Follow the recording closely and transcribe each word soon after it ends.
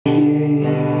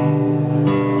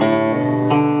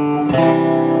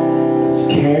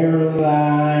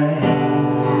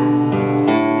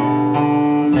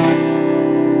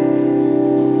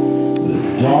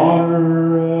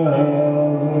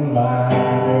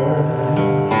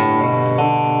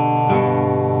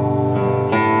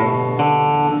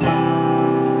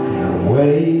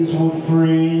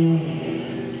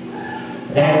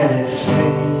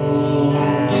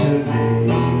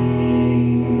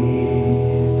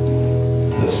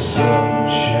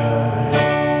sunshine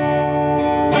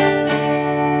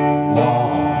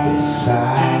walked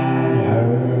beside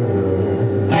her.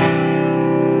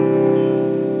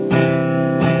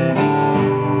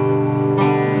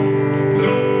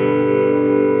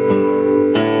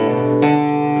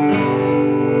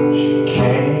 She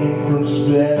came from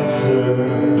Spencer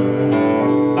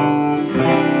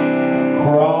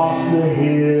across the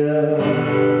hill.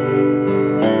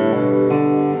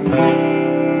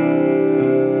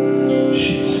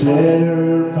 She said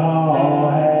her pa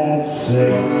had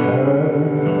sent her.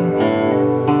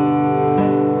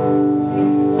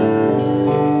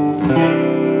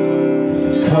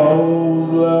 The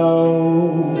cold's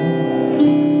low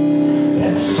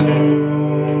and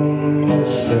soon the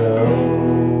snow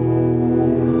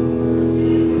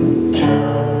will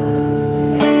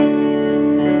turn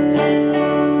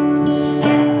the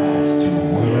skies to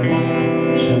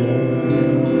winter.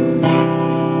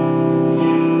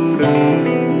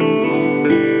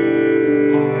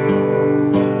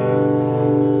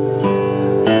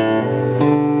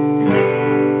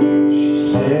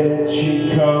 Said she'd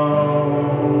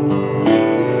come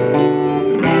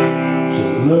to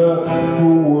look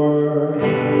for work.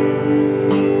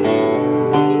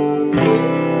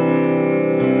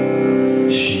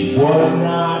 She was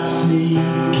not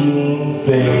seeking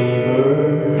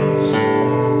favors.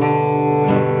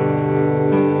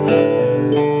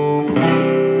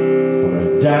 For a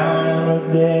dime a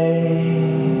day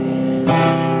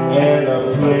and a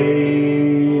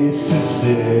place to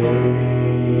stay,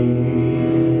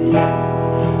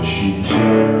 she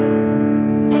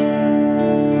turned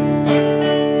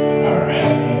her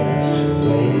hands to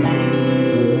labor.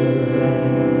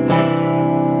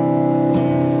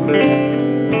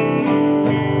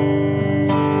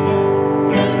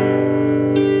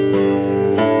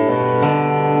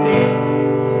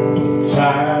 But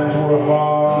times were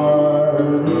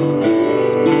hard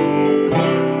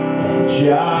and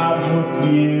jobs were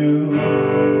few.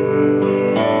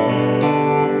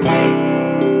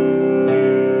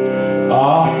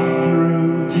 All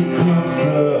through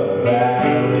Tecumseh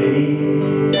Valley,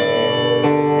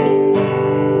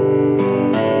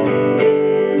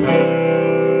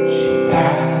 she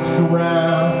asked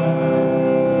around,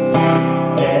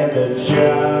 and the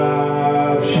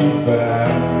job she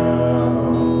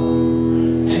found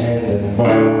tending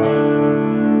bar for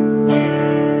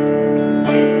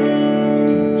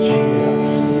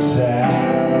chips and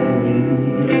salary.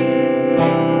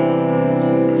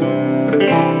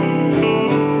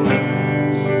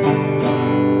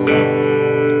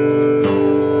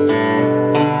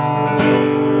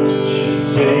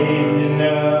 Saved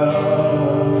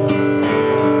enough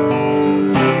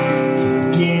to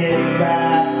get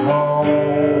back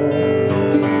home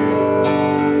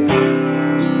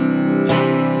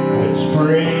when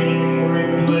spring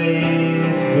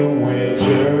replaced the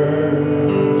winter.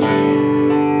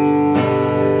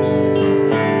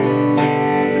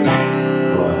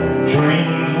 But her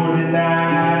dreams were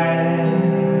denied.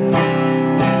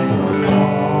 Her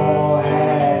Paul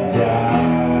had died.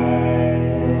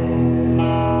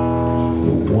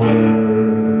 The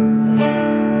word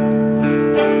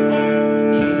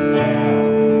came down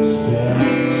from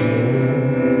Spencer.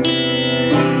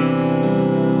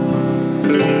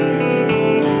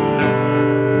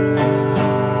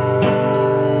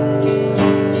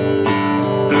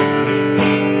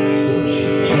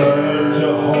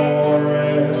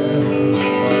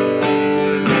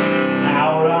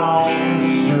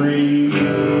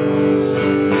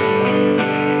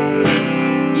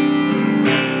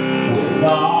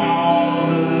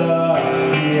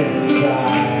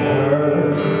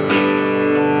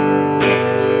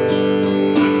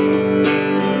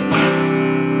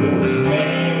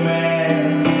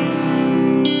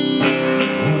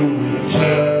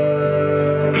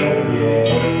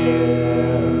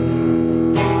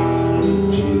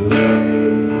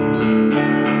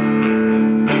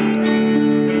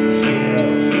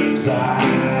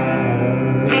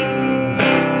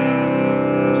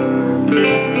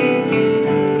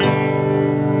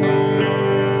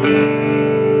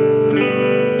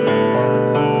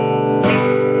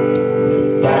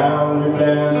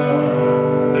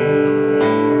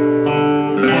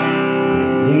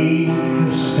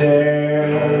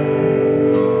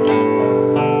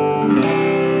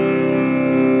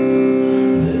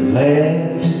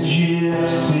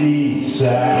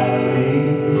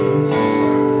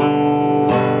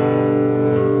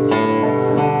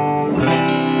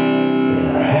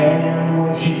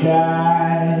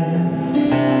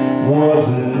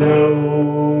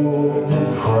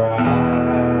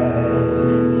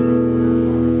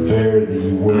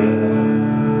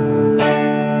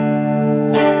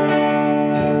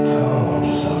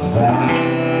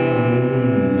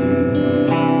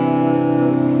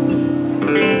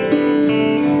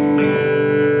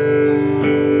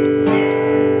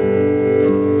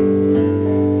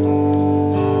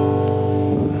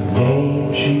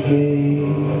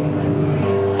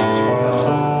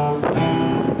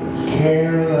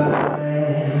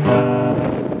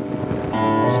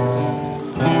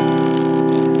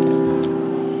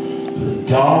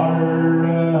 water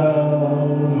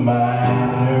of my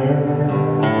nerve.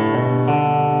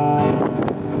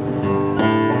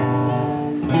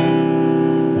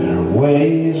 And her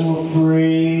ways were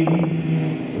free,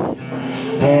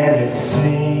 and it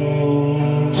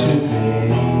seemed to me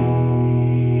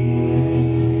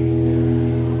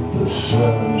the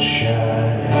sunshine